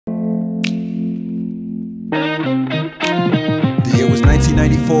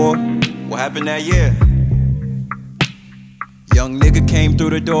1994. What happened that year? Young nigga came through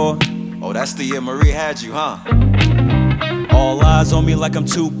the door. Oh, that's the year Marie had you, huh? All eyes on me like I'm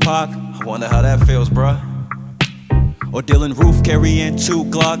Tupac. I wonder how that feels, bruh. Or Dylan Roof carrying 2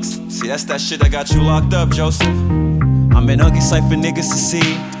 Glocks. See, that's that shit that got you locked up, Joseph. I'm an ugly sight for niggas to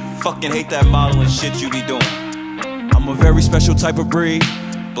see. Fucking hate that modeling shit you be doing. I'm a very special type of breed.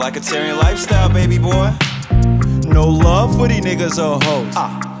 Blackatarian lifestyle, baby boy. No love for these niggas or hoes.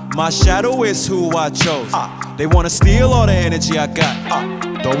 My shadow is who I chose. They wanna steal all the energy I got.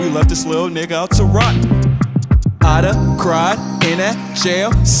 Though we left this little nigga out to rot. I done cried in that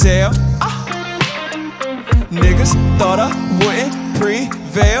jail cell. Niggas thought I wouldn't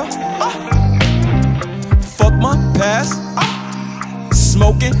prevail. Fuck my past,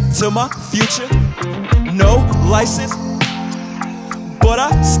 smoking to my future. No license, but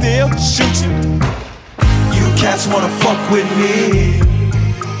I still shoot you. You cats wanna fuck with me.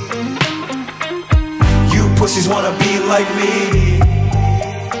 You pussies wanna be like me.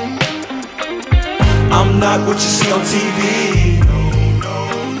 I'm not what you see on TV.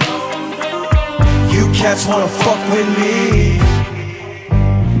 You cats wanna fuck with me.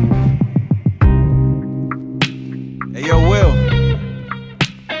 Hey yo, Will.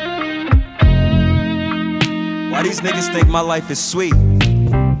 Why these niggas think my life is sweet?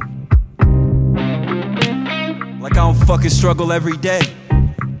 Like I don't fucking struggle every day.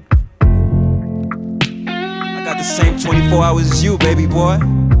 I got the same 24 hours as you, baby boy.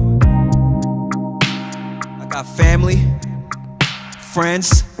 I got family,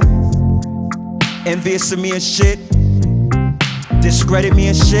 friends, envious of me and shit, discredit me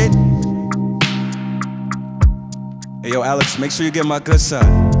and shit. Hey yo, Alex, make sure you get my good side.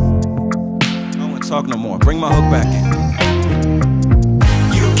 I don't wanna talk no more. Bring my hook back in.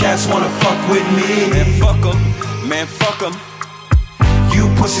 You cats wanna fuck with me. Man, fuck 'em. Man, fuck 'em. You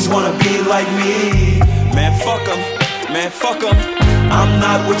pussies wanna be like me. Man, fuck 'em. Man, fuck 'em. I'm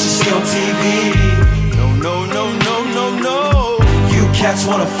not what you see on TV. No, no, no, no, no, no. You cats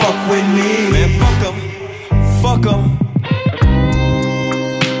wanna fuck with me. Man, fuck 'em. Fuck 'em.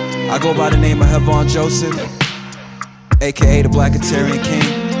 I go by the name of Heavún Joseph, aka the Blackatarian King.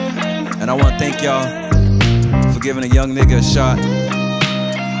 And I wanna thank y'all for giving a young nigga a shot.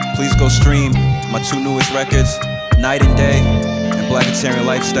 Please go stream my 2 newest records, Night and Day and Blackatarian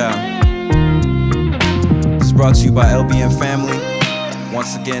Lifestyle. It's brought to you by LBN Family.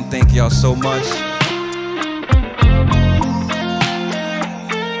 Once again, thank y'all so much.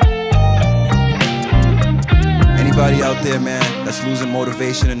 Anybody out there, man, that's losing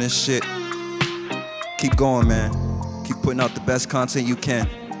motivation in this shit, keep going, man. Keep putting out the best content you can,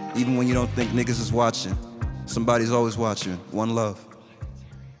 even when you don't think niggas is watching. Somebody's always watching. One love.